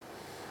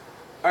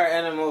Alright,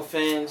 nMo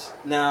fans.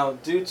 Now,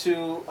 due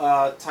to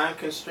time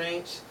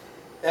constraints,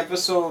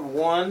 episode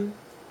 1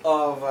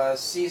 of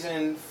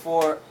season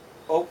 4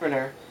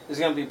 opener is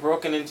going to be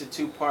broken into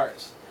 2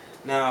 parts.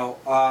 Now,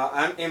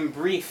 I'm in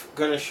brief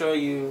going to show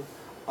you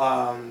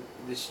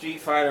the Street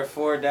Fighter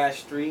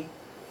 4-3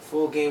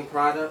 full game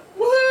product.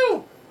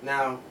 Woohoo!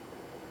 Now,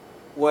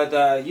 what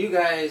you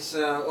guys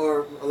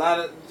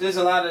there's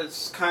a lot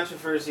of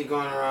controversy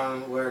going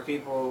around where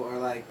people are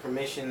like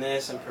permission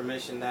this and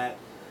permission that.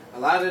 A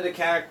lot of the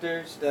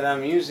characters that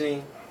I'm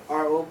using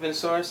are open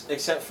source,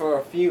 except for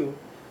a few.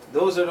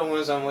 Those are the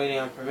ones I'm waiting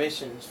on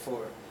permissions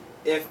for.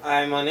 If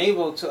I'm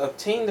unable to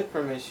obtain the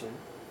permission,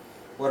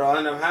 what'll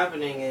end up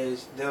happening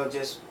is they'll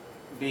just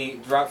be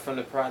dropped from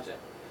the project.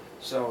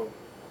 So,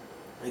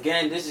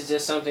 again, this is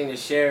just something to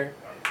share.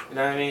 You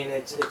know what I mean?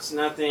 It's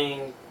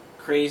nothing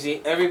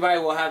crazy. Everybody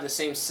will have the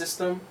same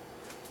system.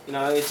 You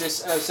know, it's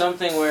just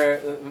something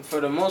where,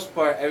 for the most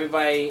part,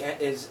 everybody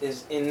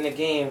is in the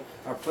game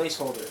are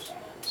placeholders.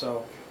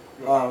 So,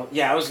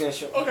 yeah, I was gonna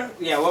show. Okay.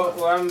 Yeah,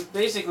 what I'm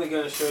basically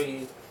gonna show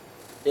you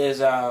is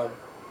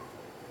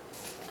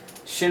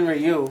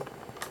Shinryu,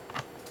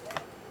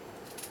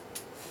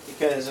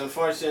 because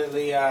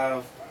unfortunately,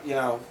 you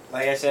know,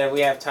 like I said,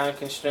 we have time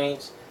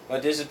constraints.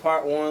 But this is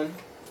part 1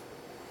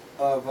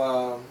 of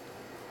our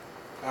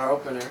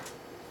opener.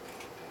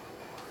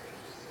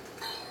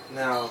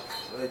 Now,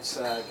 let's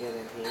get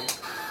in here.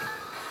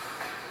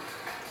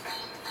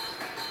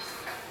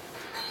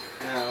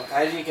 Now,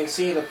 as you can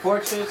see, the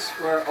portraits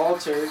were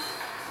altered.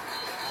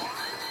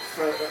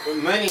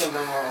 Many of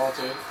them were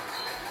altered.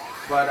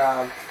 But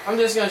I'm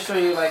just going to show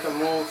you like a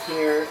move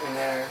here and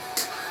there,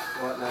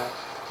 whatnot.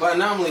 But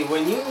normally,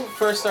 when you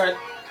first start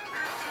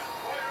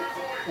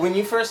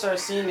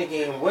seeing the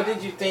game, what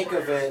did you think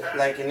of it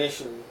like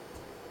initially?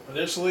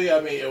 Initially, I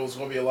mean, it was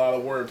going to be a lot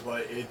of work,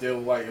 but it did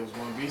look like it was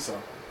going to be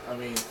something. I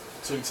mean,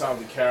 took time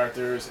with the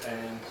characters,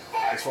 and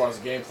as far as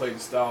the gameplay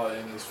style,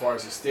 and as far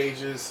as the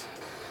stages,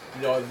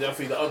 you know,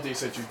 definitely the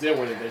updates that you did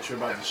with it that you're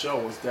about to show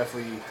was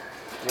definitely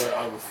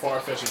a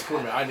far-fetched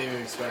improvement. I didn't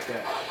even expect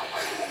that.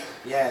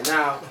 Yeah,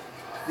 now,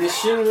 this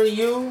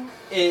Shinryu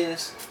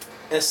is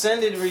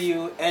Ascended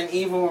Ryu and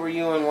Evil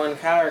Ryu in one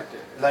character.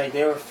 Like,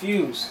 they were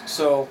fused.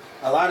 So,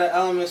 a lot of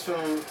elements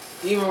from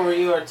Evil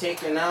Ryu are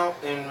taken out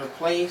and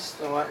replaced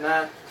and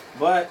whatnot.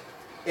 But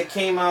it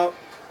came out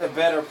a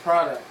better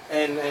product.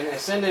 And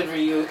Ascended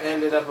Ryu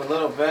ended up a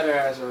little better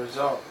as a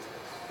result.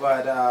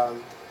 But,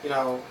 you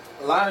know,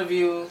 a lot of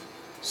you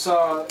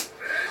saw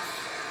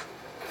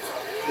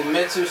the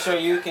Metsu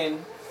Shoryuken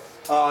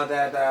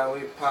that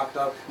we popped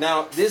up.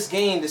 Now, this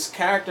game, this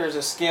characters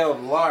are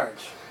scaled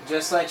large,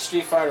 just like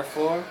Street Fighter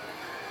 4.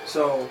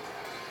 So,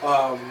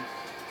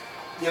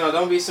 you know,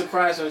 don't be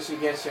surprised once you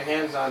get your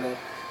hands on it.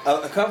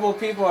 A couple of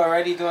people are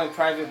already doing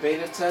private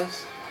beta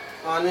tests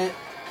on it.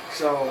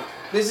 So,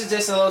 this is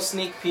just a little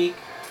sneak peek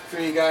for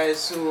you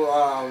guys who,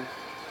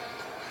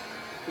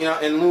 you know,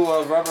 in lieu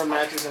of rubber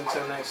matches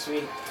until next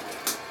week.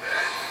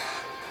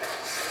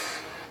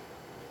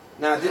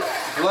 Now,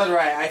 Blood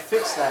Riot, I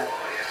fixed that.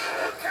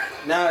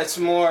 Now it's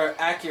more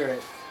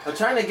accurate. I'm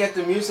trying to get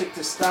the music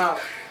to stop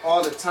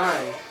all the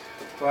time,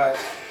 but,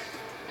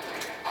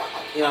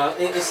 you know,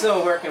 it's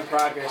still a work in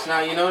progress.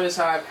 Now, you notice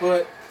how I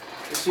put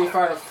the Street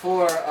Fighter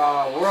 4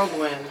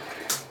 Whirlwind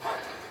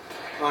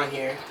on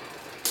here.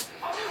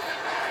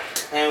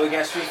 And we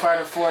got Street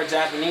Fighter 4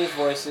 Japanese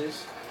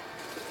voices,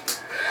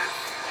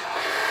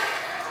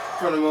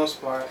 for the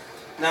most part.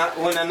 Now,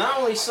 when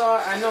Anomaly saw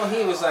it, I know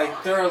he was like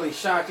thoroughly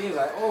shocked. He was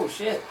like, oh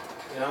shit,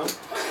 you know?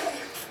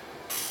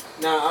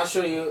 Now, I'll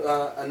show you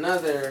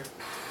another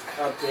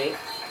update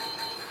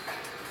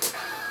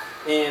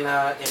in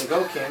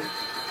Goken.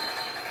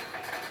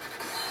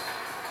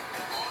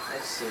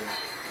 Let's see.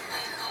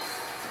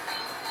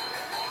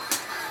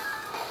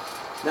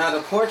 Now,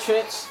 the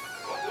portraits.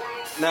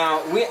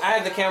 Now, I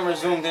had the camera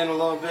zoomed in a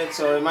little bit,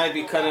 so it might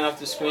be cutting off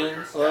the screen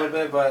a little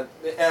bit, but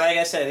like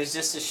I said, it's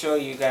just to show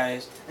you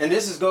guys. And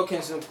this is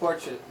Goken's new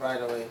portrait, by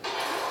the way.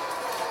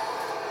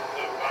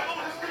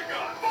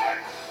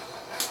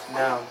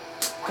 Now,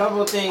 a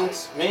couple of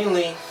things.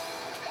 Mainly,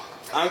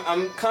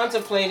 I'm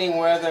contemplating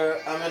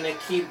whether I'm going to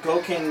keep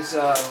Goken's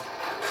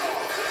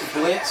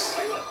Blitz,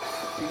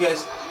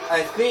 because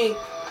I think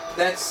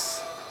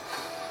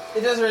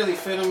it doesn't really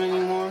fit him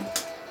anymore.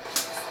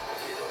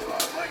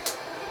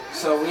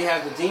 So we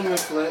have the Demon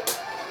Flip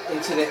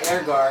into the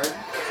Air Guard.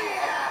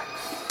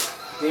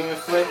 Demon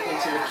Flip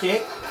into the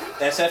kick.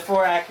 That's at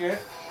 4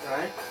 accurate,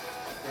 right?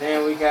 And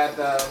then we got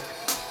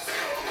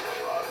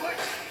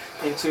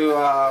into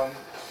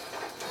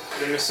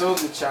the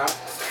Misogu Chop,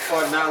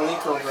 or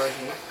non-lethal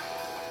version.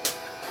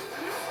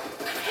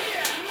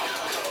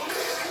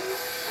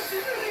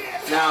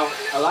 Now,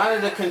 a lot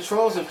of the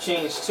controls have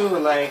changed too,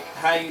 like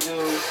how you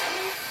do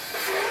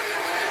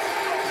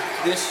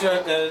this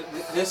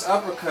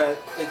uppercut.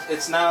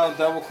 It's now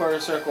double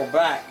quarter circle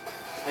back,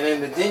 and then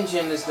the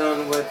Dinjin is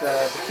done with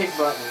the kick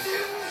button.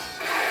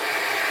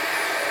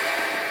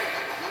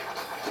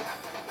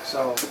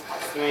 So,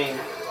 I mean,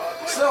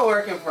 still a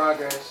work in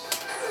progress.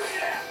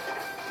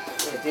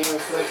 demon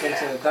flip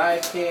into the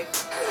dive kick.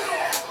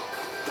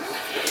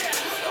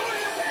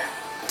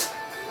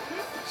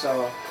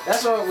 So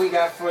that's what we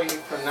got for you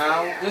for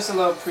now. Just a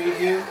little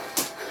preview.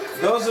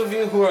 Those of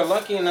you who are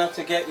lucky enough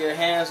to get your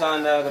hands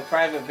on the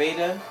private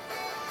beta,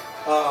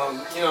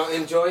 you know,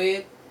 enjoy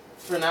it.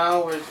 For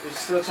now, we're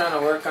still trying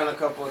to work on a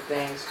couple of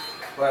things,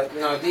 but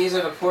you know, these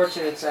are the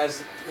portraits.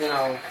 As you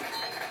know,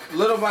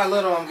 little by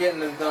little, I'm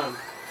getting them done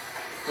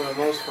for the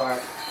most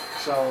part.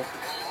 So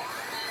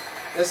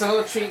that's a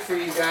little treat for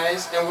you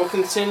guys, and we'll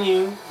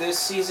continue this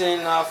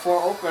season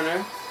 4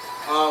 opener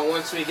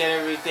once we get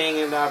everything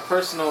in our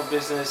personal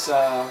business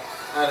out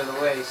of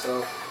the way.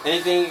 So,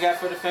 anything you got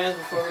for the fans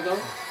before we go?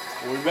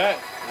 We'll be back.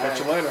 Catch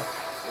you later.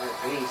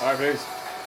 Peace. All right, peace.